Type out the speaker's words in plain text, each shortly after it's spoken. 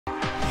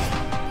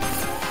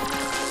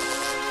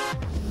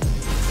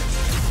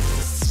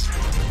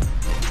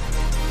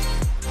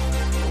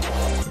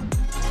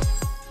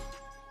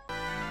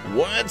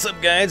What's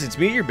up, guys? It's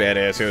me, your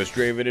badass host,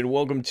 Draven, and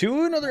welcome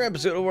to another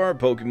episode of our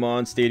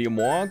Pokemon Stadium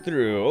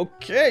walkthrough.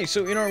 Okay,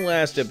 so in our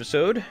last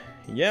episode,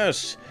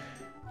 yes,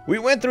 we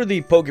went through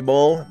the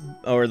Pokeball,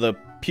 or the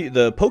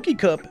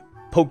Pokecup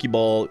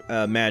Pokeball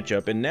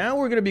matchup, and now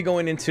we're going to be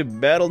going into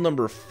battle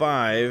number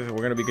 5. We're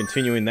going to be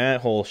continuing that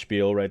whole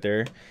spiel right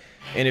there.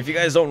 And if you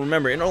guys don't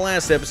remember, in our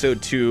last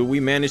episode 2, we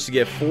managed to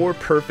get 4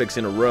 perfects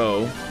in a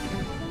row.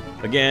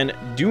 Again,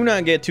 do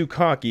not get too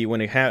cocky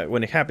when it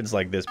happens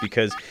like this,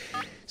 because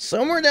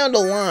somewhere down the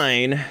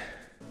line,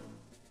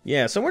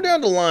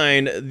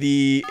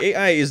 the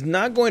AI is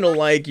not going to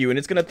like you, and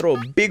it's going to throw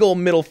a big old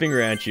middle finger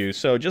at you.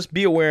 So just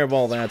be aware of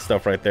all that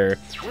stuff right there.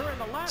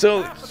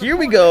 So here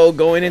we go,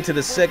 going into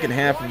the second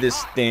half of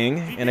this thing,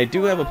 and I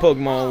do have a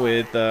Pokemon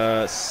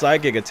with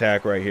Psychic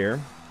Attack right here.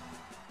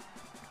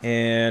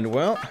 And,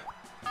 well,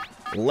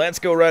 let's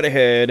go right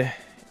ahead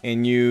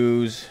and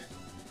use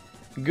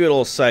good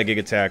old Psychic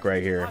Attack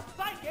right here.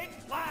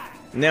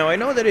 Now, I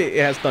know that it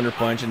has Thunder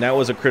Punch, and that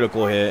was a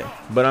critical hit,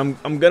 but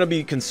I'm gonna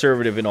be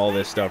conservative in all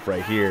this stuff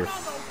right here.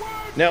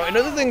 Now,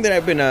 another thing that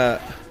I've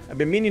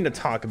been meaning to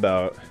talk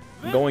about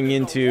going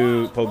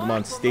into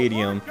Pokemon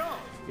Stadium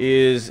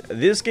is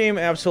this game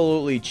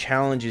absolutely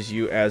challenges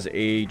you as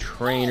a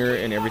trainer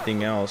and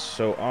everything else.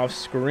 So off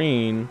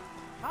screen,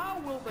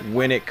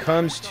 when it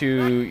comes to,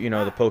 you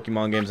know, the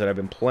Pokemon games that I've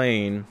been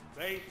playing,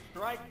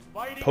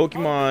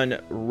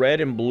 Pokemon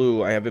Red and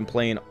Blue, I have been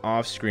playing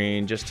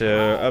off-screen just to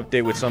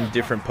update with some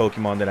different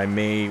Pokemon that I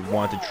may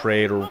want to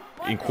trade or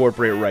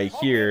incorporate right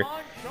here.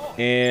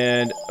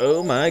 And,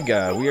 oh my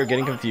god, we are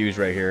getting confused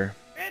right here.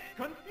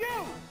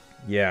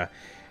 Yeah.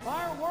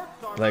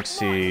 Let's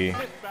see.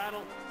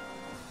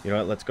 You know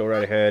what, let's go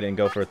right ahead and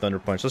go for a Thunder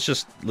Punch.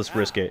 Let's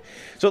risk it.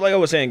 So, like I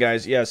was saying,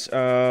 guys, yes,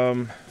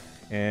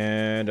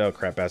 and, oh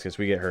crap, baskets,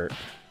 we get hurt.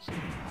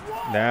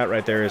 That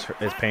right there is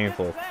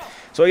painful.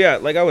 So yeah,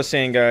 like I was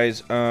saying,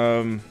 guys,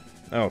 oh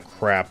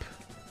crap.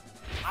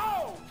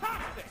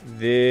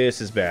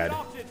 This is bad.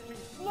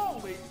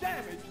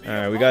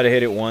 Alright, we gotta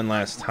hit it one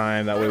last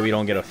time, that way we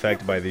don't get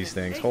affected by these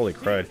things. Holy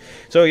crud.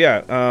 So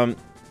yeah,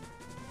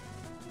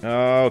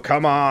 oh,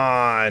 come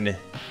on!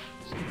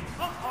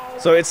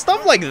 So it's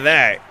stuff like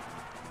that.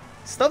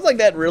 Stuff like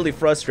that really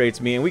frustrates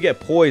me, and we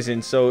get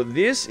poisoned, so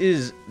this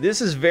is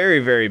very,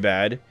 very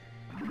bad.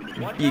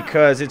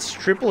 Because it's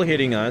triple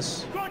hitting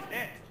us.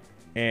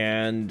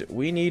 And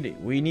we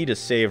need a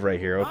save right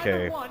here.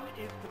 Okay.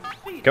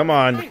 Come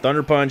on,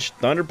 Thunder Punch,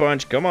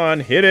 come on,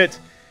 hit it.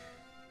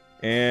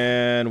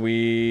 And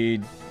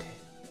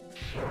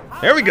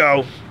there we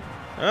go.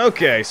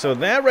 Okay, so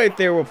that right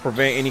there will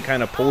prevent any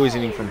kind of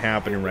poisoning from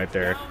happening right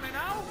there.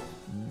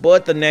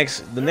 But the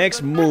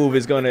next move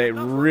is going to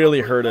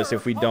really hurt us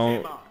if we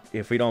don't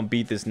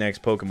beat this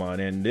next Pokemon.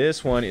 And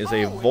this one is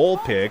a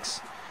Vulpix.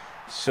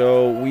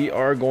 So we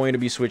are going to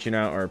be switching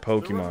out our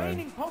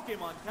Pokemon.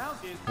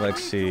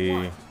 Let's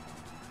see.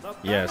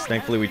 Yes,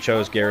 thankfully we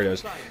chose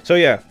Gyarados. So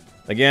yeah,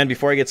 again,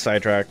 before I get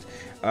sidetracked,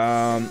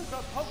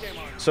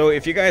 so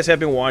if you guys have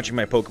been watching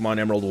my Pokemon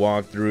Emerald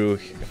walkthrough,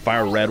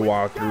 Fire Red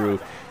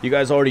walkthrough, you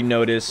guys already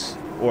noticed,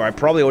 or I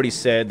probably already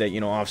said that, you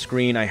know, off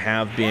screen I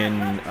have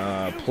been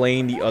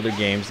playing the other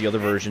games, the other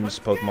versions,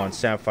 Pokemon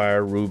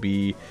Sapphire,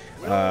 Ruby,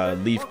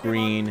 Leaf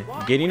Green,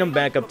 getting them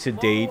back up to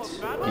date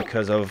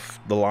because of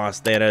the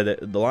lost data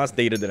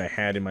that I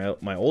had in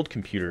my old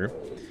computer,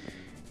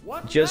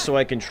 just so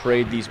I can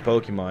trade these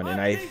Pokemon. And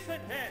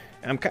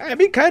I've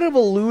been kind of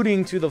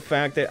alluding to the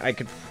fact that I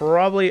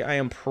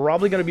am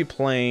probably going to be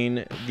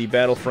playing the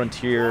Battle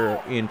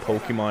Frontier in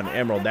Pokemon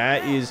Emerald.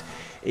 That is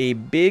a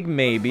big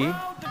maybe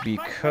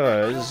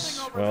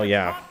because, well,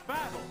 yeah,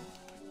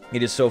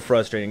 it is so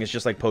frustrating. It's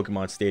just like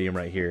Pokemon Stadium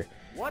right here.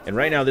 And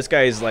right now, this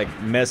guy is, like,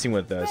 messing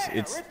with us.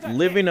 It's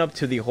living up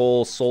to the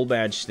whole Soul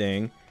Badge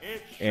thing,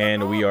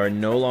 and we are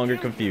no longer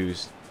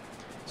confused.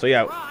 So,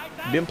 yeah,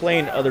 been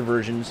playing other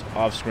versions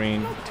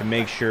off-screen to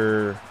make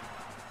sure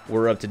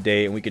we're up to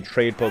date, and we can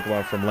trade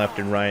Pokemon from left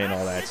and right and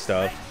all that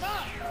stuff.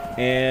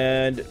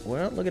 And,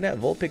 well, look at that.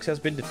 Vulpix has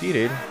been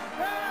defeated.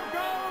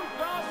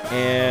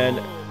 And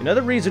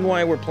another reason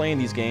why we're playing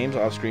these games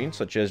off-screen,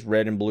 such as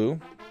Red and Blue,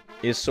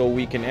 is so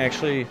we can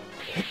actually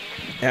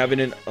have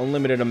an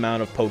unlimited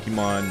amount of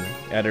Pokemon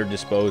at our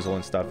disposal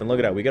and stuff. And look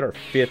at that, we got our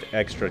 5th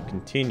extra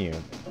continue.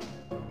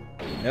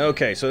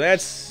 Okay, so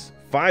that's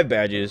 5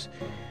 badges.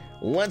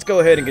 Let's go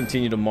ahead and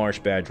continue the Marsh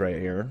badge right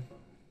here.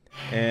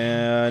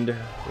 And,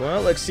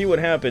 well, let's see what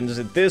happens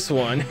at this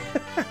one.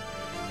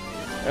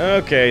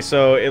 Okay,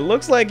 so it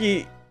looks like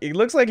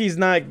he's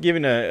not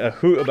giving a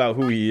hoot about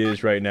who he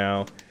is right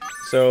now.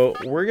 So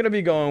we're gonna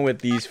be going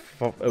with these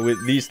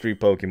 3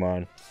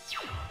 Pokemon.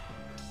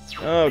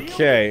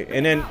 Okay,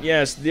 and then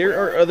yes,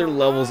 there are other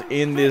levels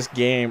in this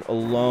game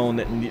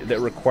alone that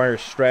require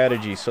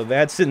strategy. So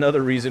that's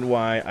another reason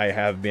why I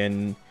have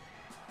been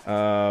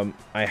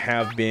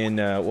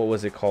what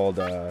was it called?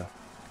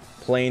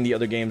 Playing the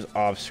other games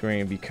off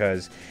screen,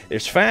 because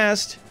it's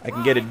fast. I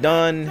can get it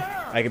done.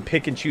 I can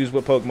pick and choose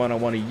what Pokemon I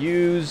want to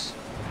use.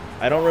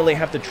 I don't really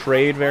have to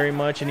trade very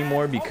much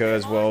anymore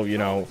because, well, you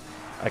know,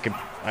 I can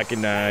I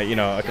can, you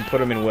know, I can put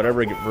them in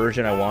whatever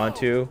version I want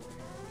to.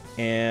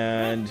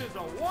 And,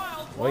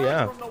 well,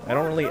 yeah,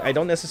 I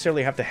don't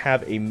necessarily have to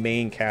have a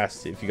main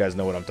cast, if you guys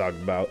know what I'm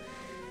talking about.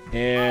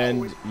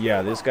 And,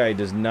 yeah, this guy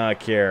does not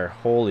care.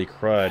 Holy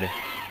crud.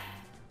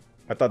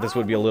 I thought this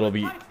would be a little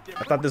bit,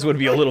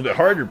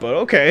 harder, but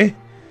okay.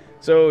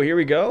 So, here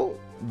we go.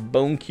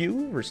 Bone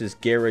Q versus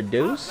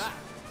Gyarados.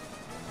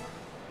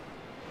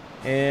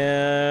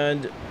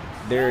 And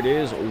there it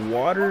is.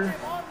 Water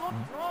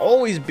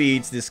always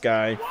beats this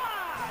guy.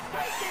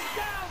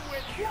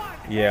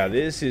 Yeah,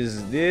 this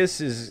is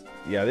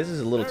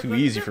a little too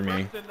easy for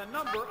me. The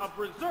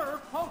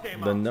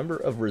number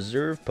of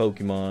reserve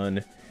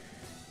Pokemon.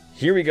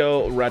 Here we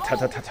go.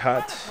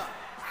 Ratatatatat.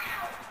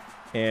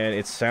 And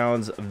it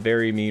sounds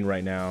very mean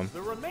right now.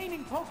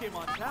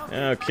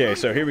 Okay,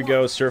 so here we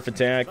go. Surf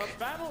attack.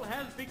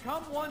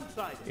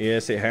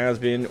 Yes, it has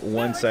been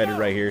one-sided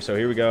right here. So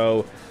here we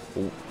go.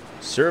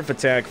 Surf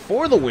attack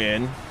for the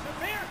win.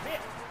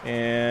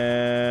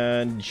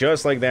 And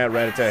just like that,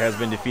 Rattata has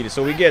been defeated.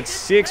 So we get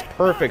 6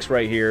 perfects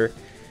right here.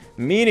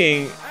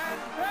 Meaning,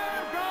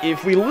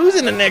 if we lose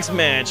in the next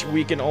match,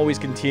 we can always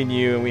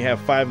continue. And we have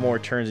 5 more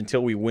turns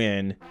until we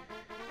win.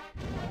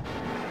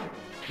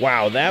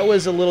 Wow, that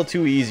was a little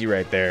too easy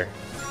right there.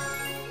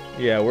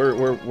 Yeah,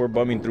 we're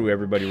bumming through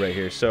everybody right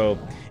here. So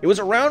it was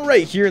around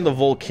right here in the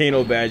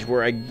Volcano Badge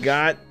where I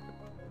got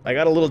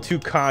a little too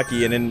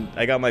cocky, and then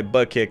I got my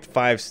butt kicked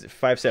five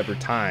separate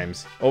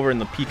times over in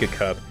the Pika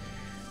Cup.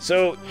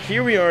 So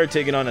here we are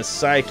taking on a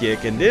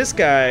Psychic, and this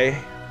guy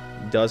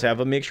does have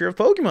a mixture of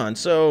Pokemon.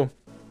 So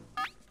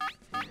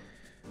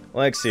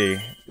let's see.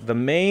 The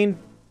main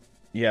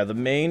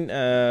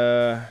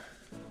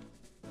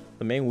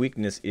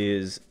weakness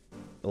is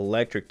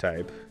electric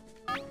type.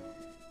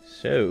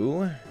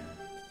 So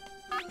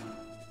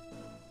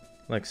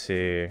let's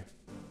see.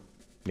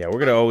 Yeah, we're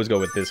gonna always go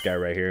with this guy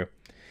right here.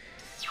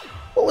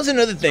 What was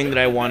another thing that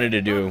I wanted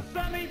to do?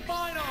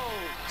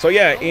 So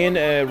yeah, in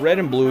Red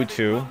and Blue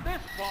 2,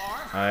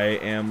 I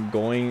am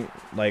going,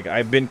 like,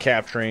 I've been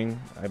capturing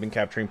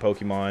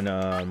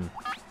Pokemon.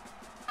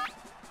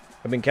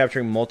 I've been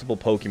capturing multiple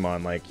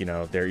Pokemon, like, you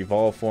know, their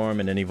evolve form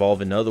and then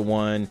evolve another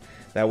one.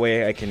 That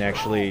way I can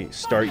actually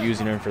start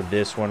using them for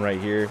this one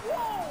right here.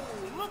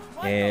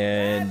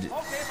 And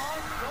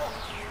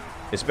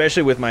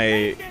especially with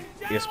my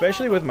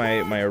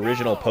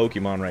original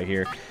Pokemon right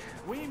here.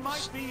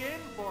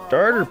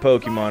 Starter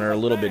Pokemon are a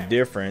little bit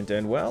different,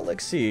 and well,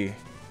 let's see.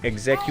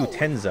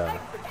 Executenza.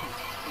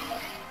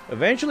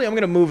 Eventually I'm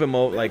gonna move him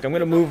over, like, I'm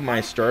gonna move my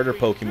starter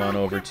Pokemon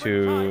over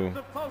to,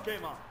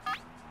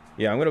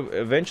 yeah, I'm gonna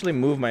eventually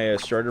move my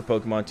starter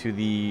Pokemon to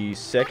the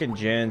 2nd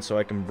gen so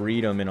I can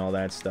breed them and all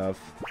that stuff.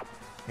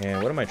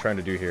 And what am I trying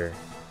to do here?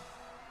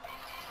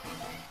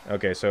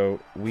 Okay, so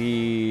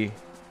you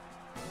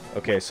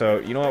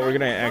know what,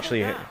 we're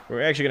actually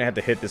gonna have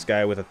to hit this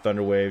guy with a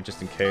Thunder Wave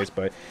just in case,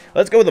 but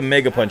let's go with a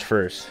Mega Punch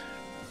first.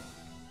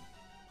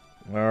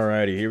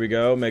 Alrighty, here we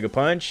go, Mega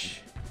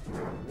Punch.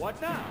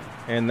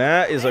 And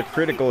that is a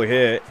critical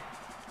hit.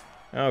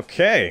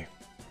 Okay.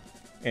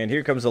 And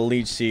here comes a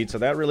Leech Seed, so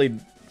that really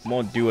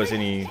won't do us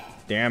any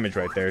damage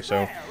right there.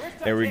 So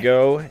there we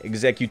go,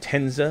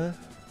 Executenza.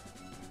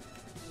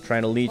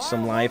 Trying to leech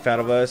some life out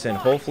of us, and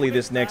hopefully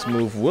this next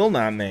move will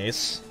not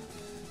miss.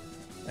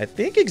 I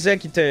think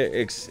Executor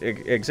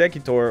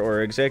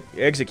or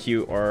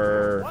Execute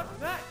are...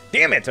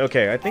 Damn it!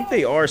 Okay, I think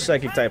they are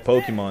Psychic-type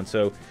Pokemon,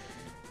 so...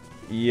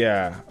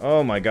 Yeah.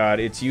 Oh my god,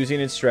 it's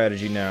using its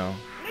strategy now.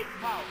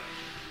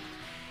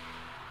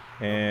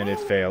 And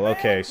it failed.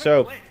 Okay,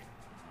 so...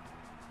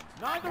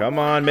 Come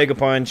on, Mega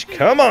Punch.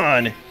 Come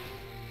on!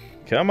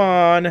 Come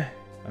on!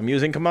 I'm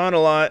using Command a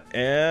lot,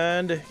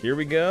 and here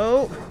we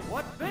go.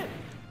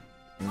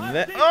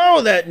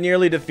 That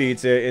nearly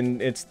defeats it,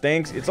 and it's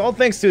all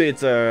thanks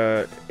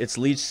to its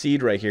Leech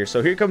Seed right here.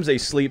 So here comes a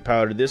Sleep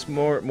Powder. This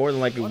more than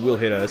likely will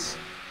hit us.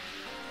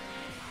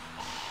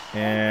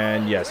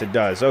 And yes, it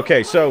does.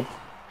 Okay, so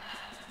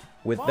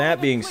with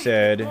that being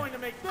said,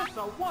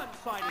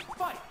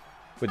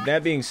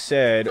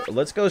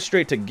 let's go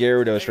straight to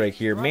Gyarados right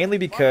here, mainly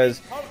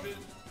because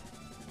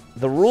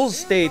the rules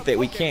state that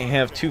we can't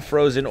have 2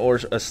 frozen or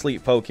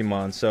asleep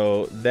Pokemon,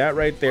 so that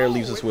right there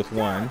leaves us with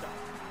 1.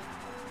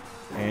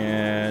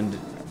 And,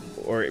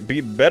 or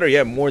be better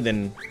yet, more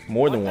than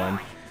 1.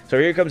 So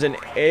here comes an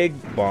Egg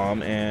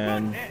Bomb,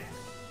 and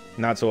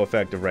not so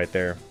effective right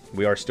there.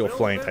 We are still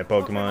Flying type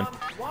Pokemon.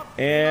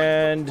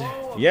 And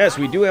yes,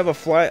 we do have a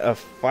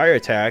Fire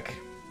attack.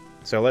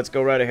 So let's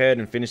go right ahead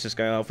and finish this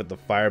guy off with the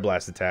Fire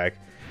Blast attack.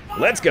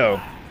 Let's go!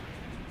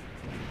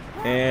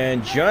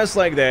 And just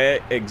like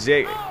that,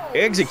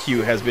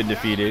 Execute has been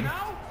defeated.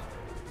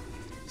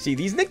 See,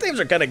 these nicknames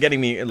are kind of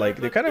getting me, like,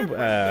 they're kind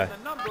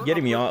of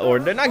getting me off, or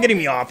they're not getting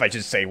me off, I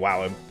should say.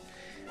 Wow,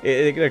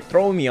 they're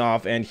throwing me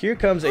off. And here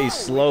comes a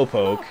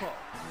Slowpoke.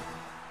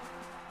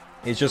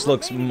 It just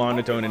looks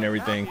monotone and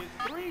everything.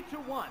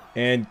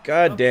 And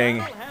god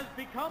dang.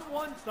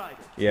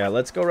 Yeah,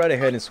 let's go right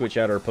ahead and switch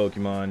out our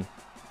Pokemon.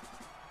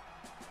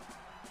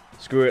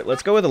 Screw it.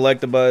 Let's go with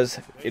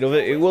Electabuzz.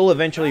 It will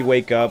eventually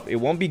wake up. It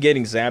won't be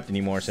getting zapped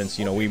anymore since,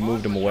 you know, we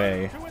moved him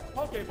away.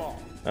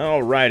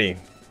 Alrighty.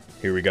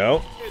 Here we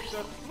go.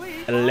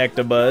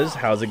 Electabuzz,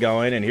 how's it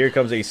going? And here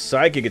comes a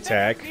Psychic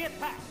attack.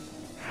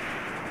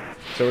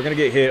 So we're going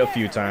to get hit a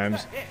few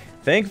times.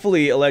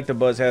 Thankfully,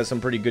 Electabuzz has some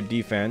pretty good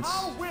defense.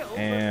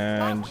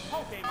 And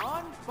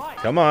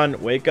come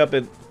on, wake up,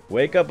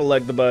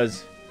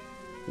 Electabuzz.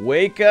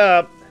 Wake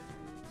up.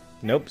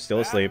 Nope,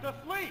 still asleep.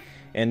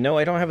 And no,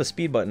 I don't have a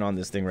speed button on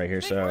this thing right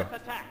here, so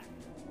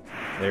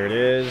there it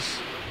is.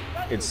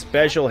 Its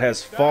special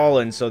has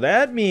fallen, so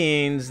that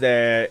means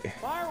that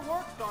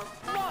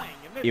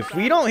if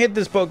we don't hit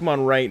this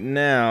Pokemon right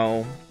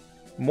now,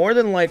 more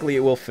than likely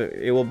it will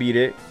beat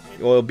it.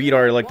 Well, it'll beat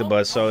our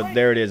Electabuzz, so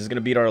there it is. It's going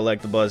to beat our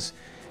Electabuzz.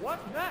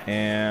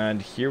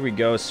 And here we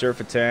go, Surf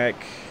Attack.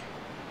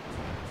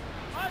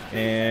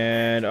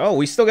 And, oh,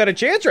 we still got a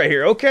chance right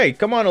here. Okay,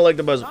 come on,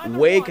 Electabuzz.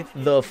 Wake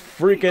the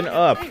freaking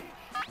up.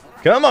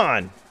 Come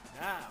on.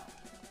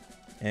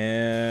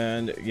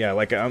 And, yeah,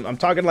 like, I'm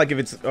talking like if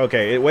it's,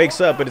 okay, it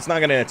wakes up, but it's not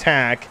going to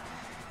attack.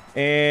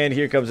 And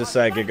here comes the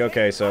Psychic.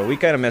 Okay, so we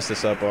kind of messed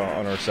this up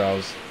on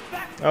ourselves.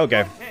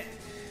 Okay.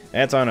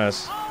 That's on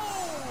us.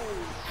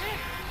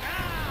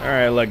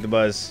 Alright,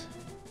 Electabuzz.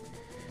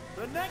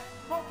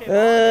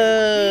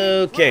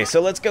 Okay, so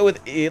let's go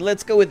with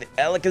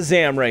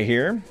Alakazam right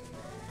here.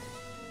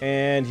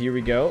 And here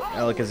we go.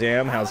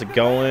 Alakazam, how's it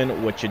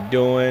going? What you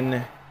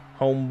doing,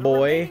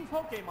 homeboy?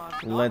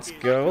 Let's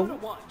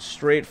go.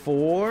 Straight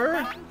for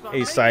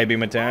a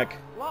Psybeam attack.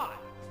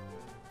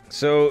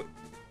 So,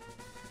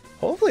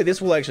 hopefully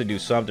this will actually do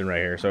something right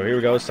here. So here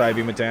we go,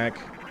 Psybeam attack.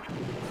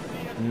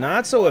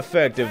 Not so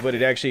effective, but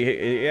it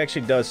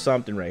actually does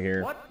something right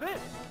here.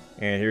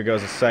 And here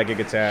goes a Psychic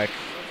attack.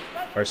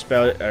 Our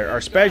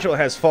special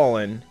has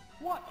fallen.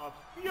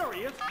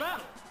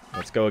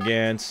 Let's go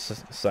again.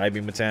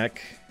 Psybeam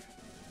attack.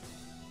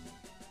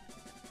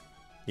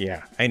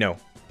 Yeah, I know.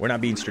 We're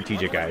not being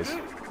strategic, guys.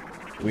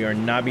 We are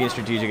not being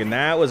strategic, and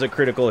that was a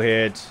critical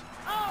hit.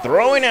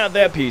 Throwing out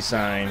that peace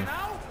sign.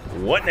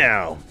 What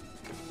now?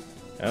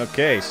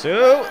 Okay,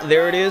 so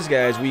there it is,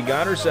 guys. We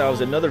got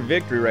ourselves another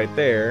victory right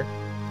there.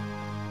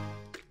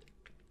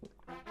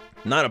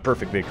 Not a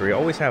perfect victory.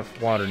 Always have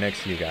water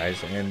next to you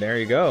guys, and there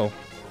you go.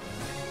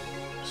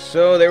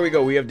 So there we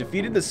go. We have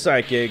defeated the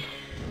Psychic.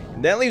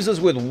 That leaves us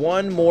with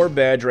one more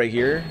badge right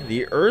here,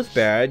 the Earth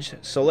badge.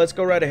 So let's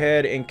go right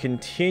ahead and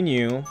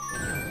continue.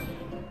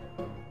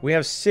 We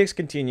have 6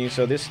 continue,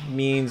 so this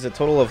means a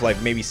total of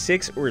like maybe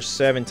 6 or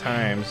 7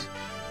 times.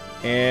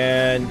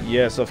 And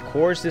yes, of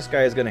course, this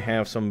guy is going to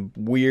have some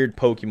weird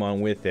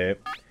Pokemon with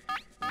it.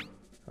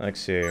 Let's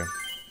see.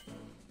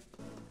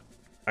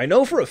 I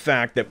know for a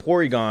fact that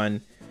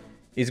Porygon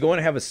is going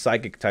to have a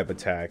Psychic type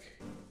attack.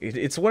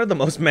 It's one of the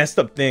most messed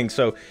up things,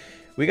 so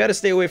we got to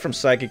stay away from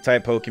Psychic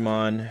type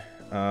Pokemon.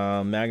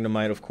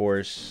 Magnemite, of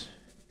course.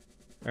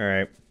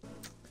 Alright.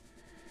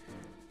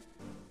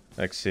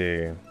 Let's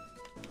see.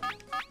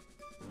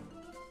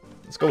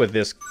 Let's go with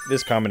this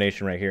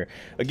combination right here.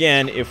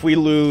 Again, if we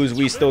lose,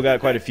 we still got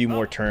quite a few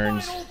more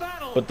turns.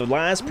 But the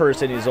last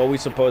person is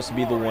always supposed to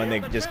be the one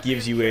that just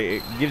gives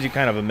you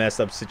kind of a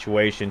messed up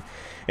situation.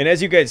 And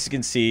as you guys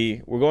can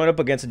see, we're going up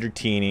against a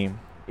Dratini.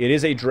 It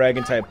is a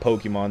Dragon-type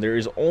Pokemon. There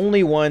is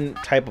only one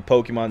type of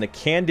Pokemon that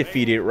can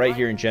defeat it right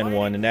here in Gen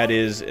 1, and that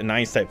is an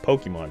Ice-type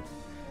Pokemon.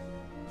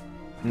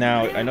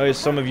 Now, I know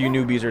some of you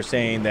newbies are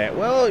saying that,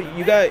 well,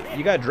 you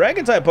got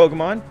Dragon-type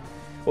Pokemon.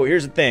 Well,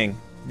 here's the thing.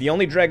 The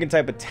only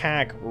Dragon-type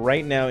attack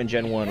right now in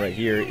Gen 1 right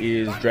here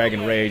is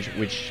Dragon Rage,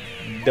 which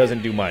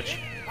doesn't do much.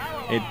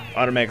 It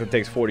automatically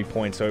takes 40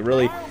 points, so it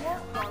really,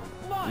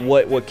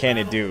 what can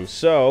it do?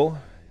 So,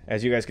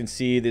 as you guys can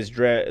see, this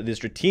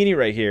Dratini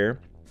right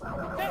here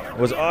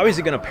was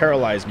obviously going to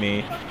paralyze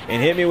me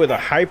and hit me with a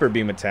Hyper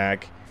Beam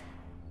attack.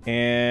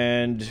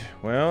 And,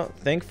 well,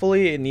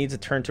 thankfully it needs a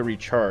turn to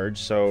recharge.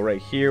 So right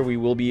here we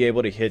will be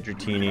able to hit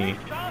Dratini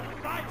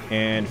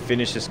and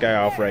finish this guy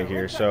off right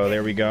here. So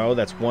there we go.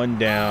 That's one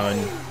down.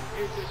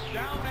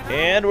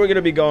 And we're going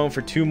to be going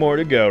for 2 more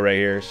to go right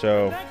here.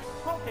 So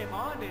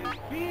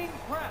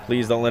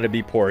please don't let it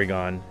be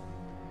Porygon.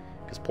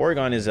 Because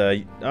Porygon is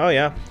a... Oh,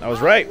 yeah. I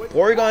was right.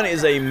 Porygon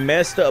is a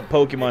messed up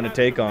Pokemon to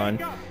take on.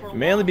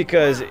 Mainly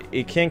because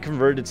it can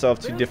convert itself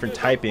to different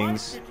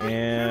typings.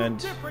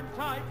 And...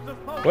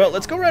 well,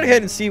 let's go right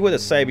ahead and see what a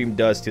Psybeam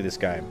does to this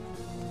guy.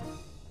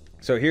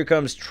 So here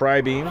comes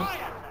Tri-Beam.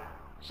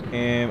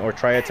 Or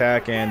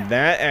Tri-Attack. And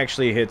that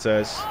actually hits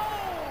us.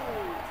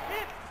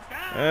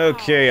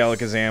 Okay,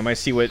 Alakazam. I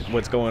see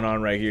what's going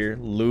on right here.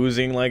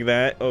 Losing like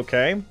that.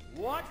 Okay.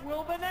 What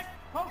will the next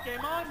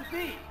Pokemon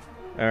be?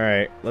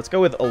 Alright, let's go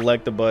with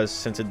Electabuzz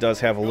since it does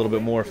have a little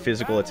bit more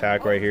physical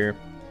attack right here.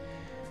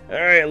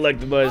 Alright,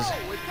 Electabuzz,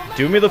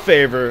 do me the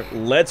favor.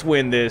 Let's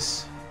win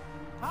this.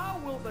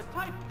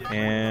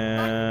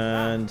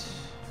 And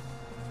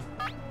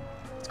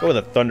let's go with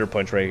a Thunder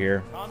Punch right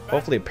here.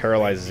 Hopefully it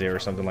paralyzes it or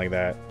something like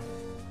that.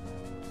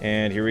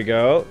 And here we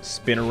go.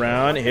 Spin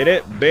around, hit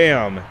it,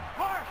 bam.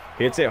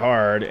 Hits it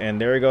hard, and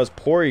there goes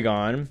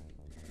Porygon.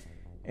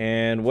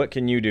 And what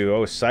can you do?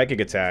 Oh, Psychic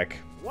Attack.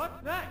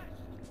 What's next?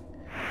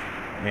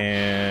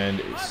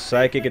 And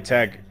Psychic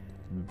Attack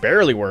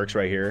barely works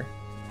right here.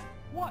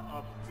 What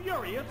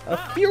a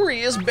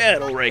furious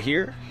battle right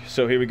here.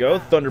 So here we go.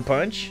 Thunder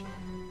Punch.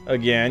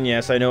 Again,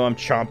 yes, I know I'm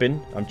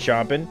chomping. I'm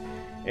chomping.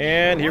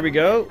 And here we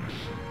go.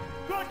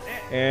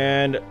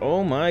 And,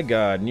 oh my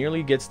god,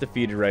 nearly gets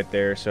defeated right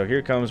there. So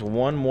here comes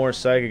one more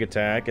Psychic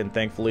Attack, and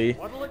thankfully,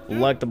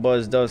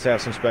 Electabuzz does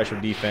have some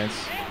special defense.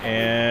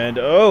 And,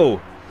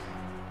 oh,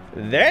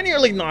 that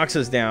nearly knocks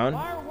us down.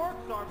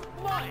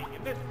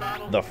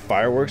 The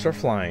fireworks are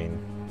flying.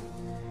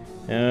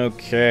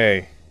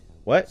 Okay.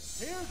 What?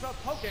 Here's a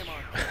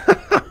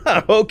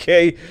Pokemon.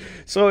 Okay,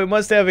 so it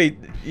must have a...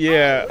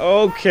 Yeah,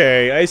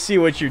 okay, I see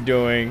what you're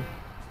doing.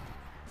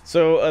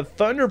 So a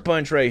Thunder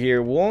Punch right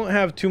here won't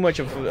have too much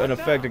of an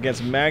effect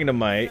against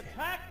Magnemite.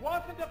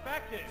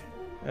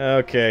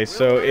 Okay,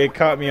 so it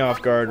caught me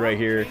off guard right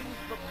here.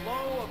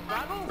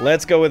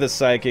 Let's go with a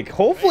Psychic.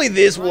 Hopefully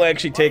this will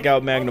actually take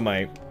out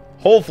Magnemite.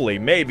 Hopefully,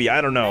 maybe,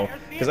 I don't know.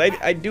 Because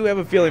I do have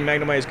a feeling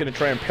Magnemite is going to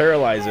try and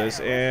paralyze us,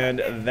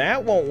 and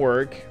that won't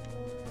work.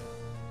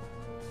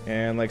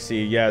 And let's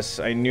see, yes,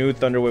 I knew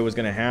Thunder Wave was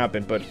going to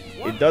happen, but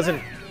it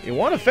doesn't... It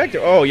won't affect it.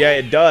 Oh, yeah,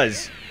 it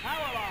does.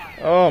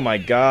 Oh my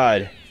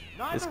god.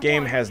 This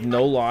game has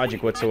no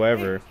logic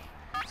whatsoever.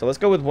 So let's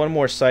go with one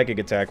more Psychic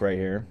Attack right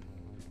here.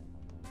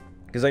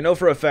 Because I know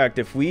for a fact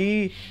if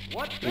we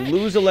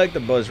lose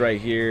Electabuzz right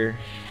here...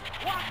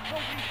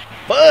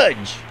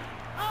 Fudge!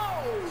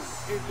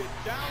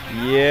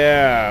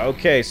 Yeah,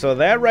 okay, so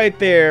that right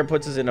there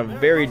puts us in a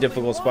very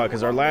difficult spot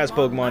because our last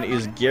Pokemon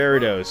is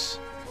Gyarados.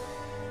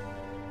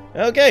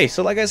 Okay,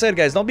 so like I said,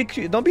 guys, don't be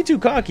too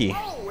cocky.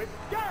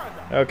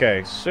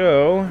 Okay,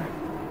 so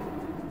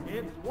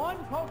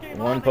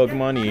one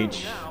Pokemon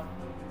each.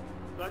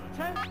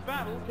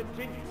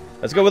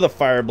 Let's go with a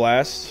Fire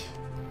Blast.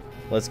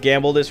 Let's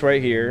gamble this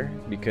right here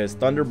because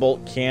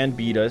Thunderbolt can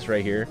beat us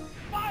right here.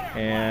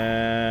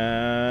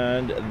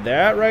 And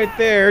that right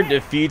there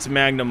defeats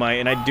Magnemite,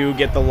 and I do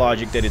get the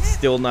logic that it's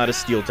still not a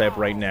Steel type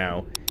right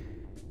now.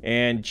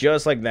 And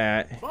just like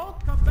that,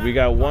 we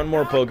got one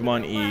more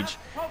Pokemon each.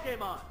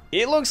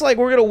 It looks like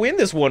we're gonna win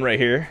this one right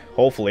here,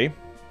 hopefully.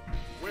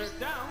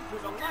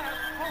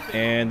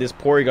 And this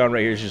Porygon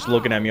right here is just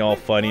looking at me all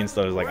funny and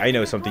stuff. It's like, I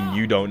know something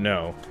you don't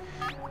know.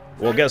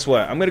 Well, guess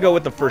what? I'm gonna go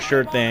with the for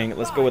sure thing.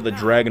 Let's go with the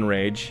Dragon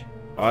Rage.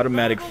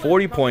 Automatic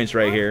 40 points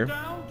right here.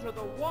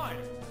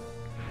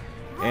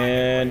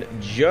 And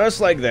just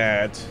like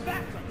that,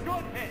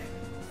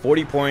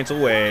 40 points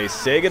away.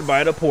 Say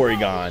goodbye to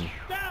Porygon.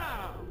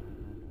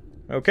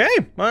 Okay,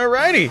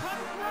 alrighty.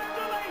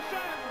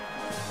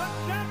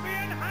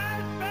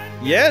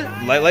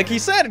 Yeah, like he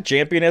said, a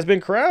champion has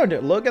been crowned.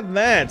 Look at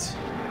that.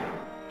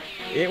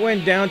 It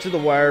went down to the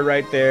wire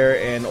right there,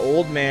 and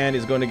Old Man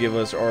is going to give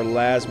us our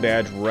last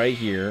badge right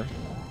here.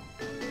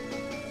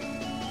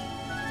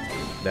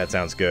 That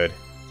sounds good.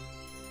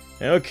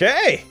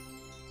 Okay.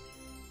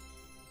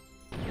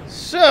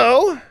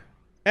 So,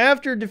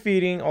 after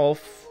defeating all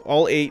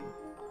 8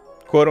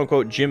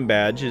 quote-unquote gym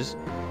badges,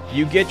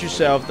 you get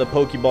yourself the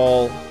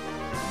Pokeball,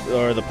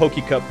 or the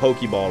Pokecup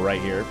Pokeball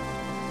right here.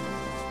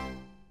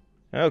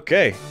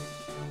 Okay.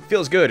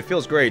 Feels good. It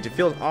feels great. It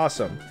feels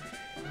awesome.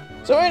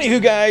 So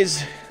anywho,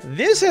 guys,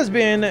 this has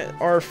been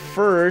our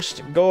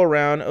first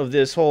go-around of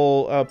this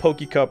whole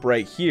Pokecup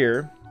right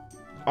here.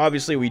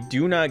 Obviously, we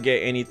do not get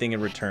anything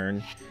in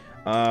return.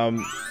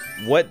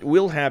 What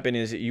will happen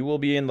is you will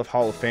be in the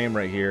Hall of Fame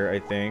right here, I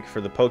think,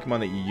 for the Pokemon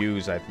that you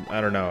use. I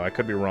don't know. I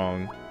could be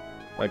wrong.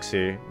 Let's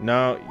see.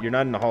 No, you're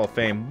not in the Hall of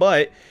Fame,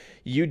 but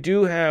you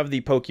do have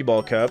the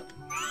Pokeball Cup,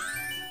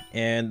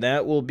 and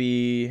that will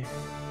be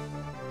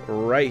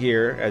right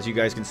here, as you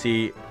guys can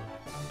see.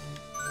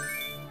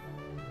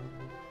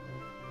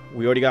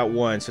 We already got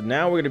one, so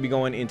now we're going to be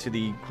going into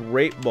the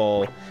Great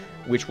Ball,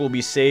 which will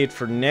be saved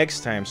for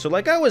next time. So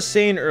like I was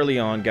saying early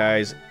on,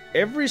 guys,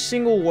 every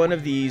single one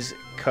of these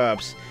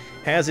cups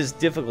has its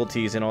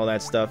difficulties and all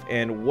that stuff,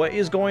 and what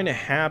is going to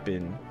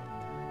happen,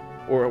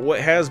 or what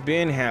has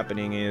been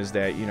happening, is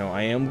that, you know,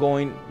 I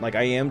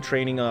am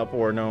training up,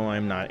 or no,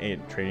 I'm not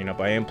training up,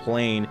 I am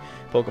playing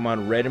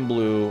Pokemon Red and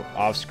Blue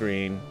off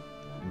screen,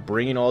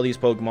 bringing all these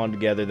Pokemon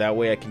together. That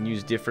way I can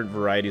use different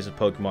varieties of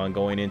Pokemon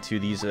going into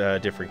these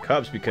different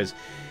cups, because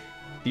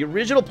the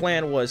original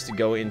plan was to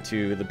go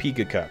into the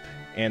Pika Cup,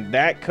 and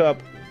that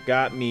cup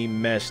got me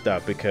messed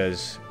up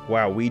because,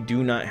 wow, we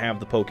do not have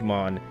the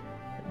Pokemon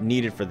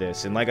needed for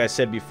this. And like I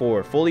said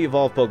before, fully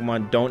evolved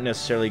Pokemon don't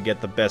necessarily get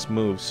the best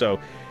moves. So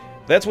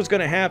that's what's going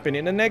to happen.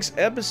 In the next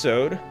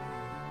episode,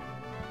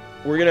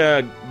 we're going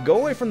to go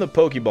away from the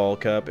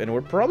Pokeball Cup, and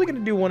we're probably going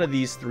to do one of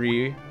these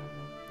 3,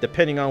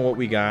 depending on what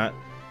we got.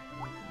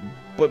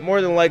 But more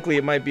than likely,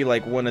 it might be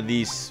like one of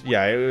these.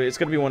 Yeah, it's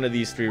going to be one of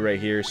these 3 right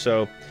here.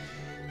 So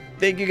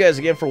thank you guys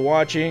again for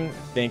watching.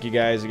 Thank you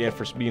guys again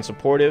for being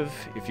supportive.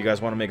 If you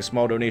guys want to make a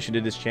small donation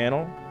to this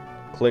channel,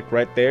 click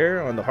right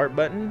there on the heart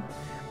button.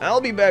 I'll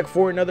be back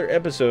for another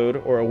episode,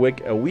 or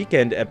a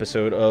weekend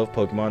episode of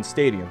Pokemon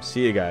Stadium.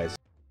 See you guys.